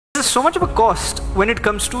so much of a cost when it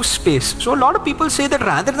comes to space. So a lot of people say that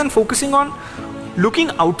rather than focusing on looking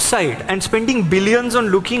outside and spending billions on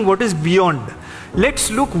looking what is beyond, let's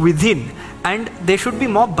look within, and there should be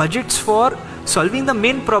more budgets for solving the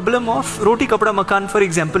main problem of roti kapda makan, for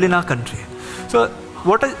example, in our country. So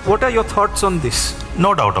what are your thoughts on this?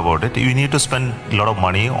 No doubt about it. You need to spend a lot of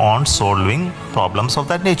money on solving problems of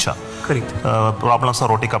that nature. Correct. Problems of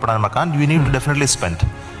roti kapda and makan, you need to definitely spend.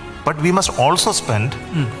 But we must also spend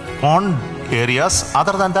on areas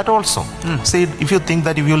other than that also. See, if you think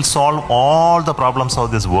that if you will solve all the problems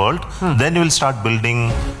of this world, then you will start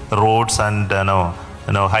building roads and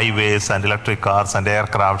highways and electric cars and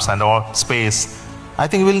aircrafts and all space, I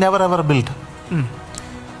think we will never ever build.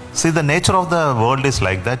 See, the nature of the world is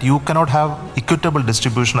like that. You cannot have equitable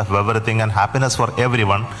distribution of everything and happiness for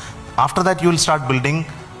everyone. After that, you will start building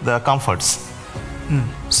the comforts.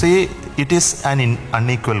 See, it is an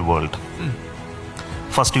unequal world.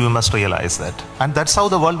 First, you must realize that. And that's how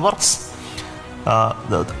the world works.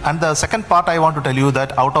 And the second part I want to tell you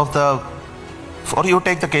that or you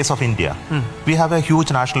take the case of India. We have a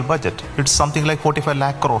huge national budget. It's something like 45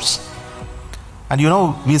 lakh crores. And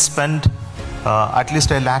we spend at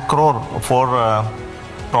least 1 lakh crore for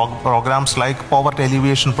programs like poverty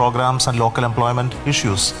alleviation programs and local employment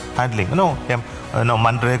issues handling.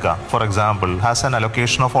 Manrega, for example, has an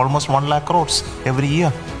allocation of almost 1 lakh crores every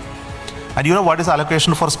year. And what is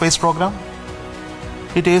allocation for space program?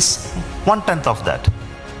 It is 1/10 of that.